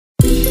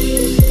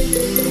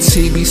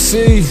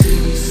TBC.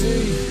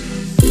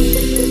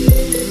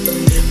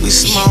 We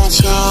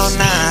smoke all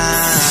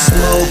night.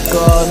 Smoke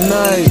all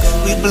night.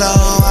 We blow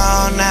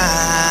all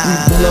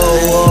night. Blow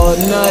all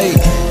night.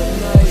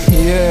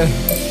 Yeah.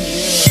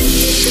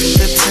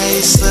 The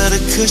taste of the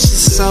kush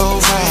is so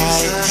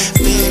right.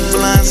 Big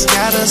blunts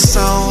got us so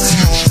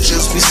high.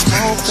 Just we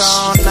smoke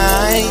all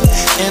night.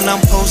 And I'm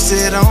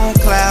posted on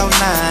cloud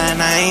 9.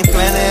 I ain't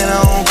planning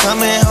on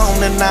coming home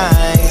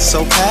tonight.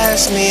 So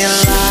pass me a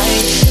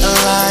light,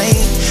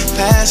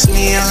 pass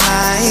me a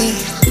light.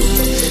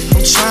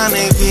 I'm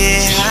tryna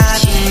get high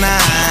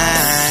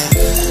tonight.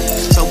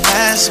 So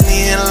pass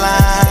me a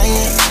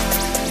light.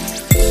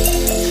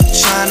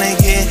 Tryna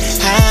get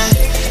high.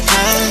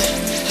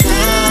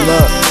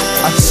 Look,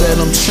 I said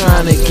I'm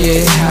tryna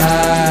get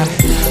high.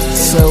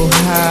 So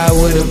high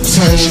with a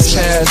place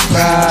pass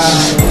by.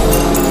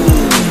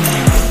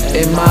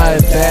 Am I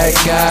a bad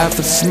guy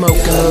for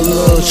smoking a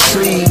little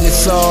tree?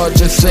 This all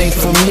just ain't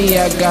for me.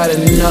 I got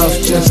enough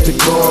just to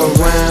go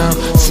around,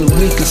 so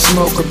we can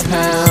smoke a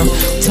pound.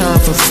 Time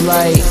for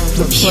flight,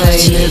 the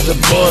plane is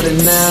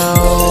aborted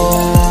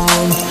now.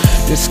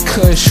 This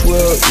kush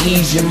will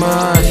ease your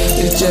mind.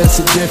 It's just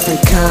a different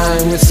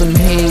kind with some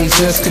haze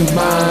just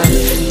combined.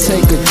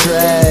 Take a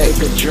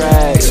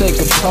drag, take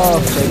a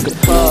puff.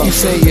 You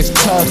say it's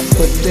tough,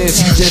 but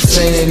this just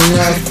ain't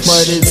enough.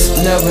 But it's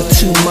never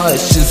too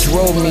much. Just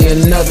roll me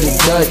another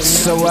Dutch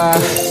so I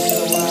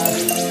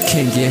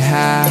can get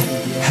high.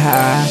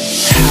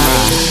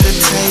 The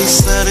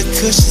taste of the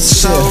kush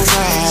is so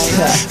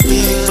right.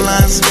 Big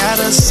blunts got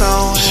us so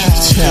high.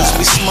 Cause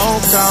we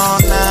smoke all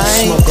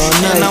night.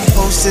 And I'm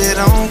posted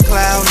on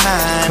cloud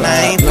 9.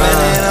 I ain't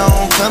planning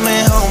on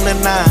coming home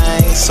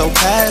tonight. So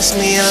pass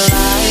me a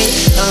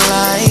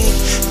light,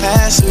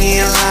 pass me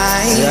a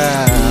light.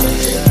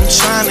 I'm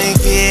tryna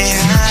get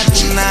high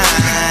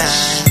tonight.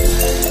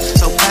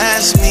 So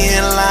pass me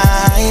a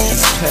light.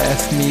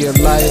 Pass me a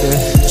lighter.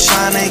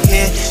 Tryna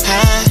get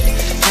high.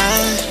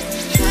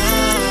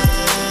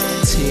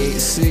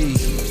 THC,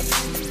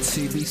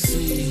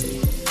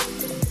 TBC.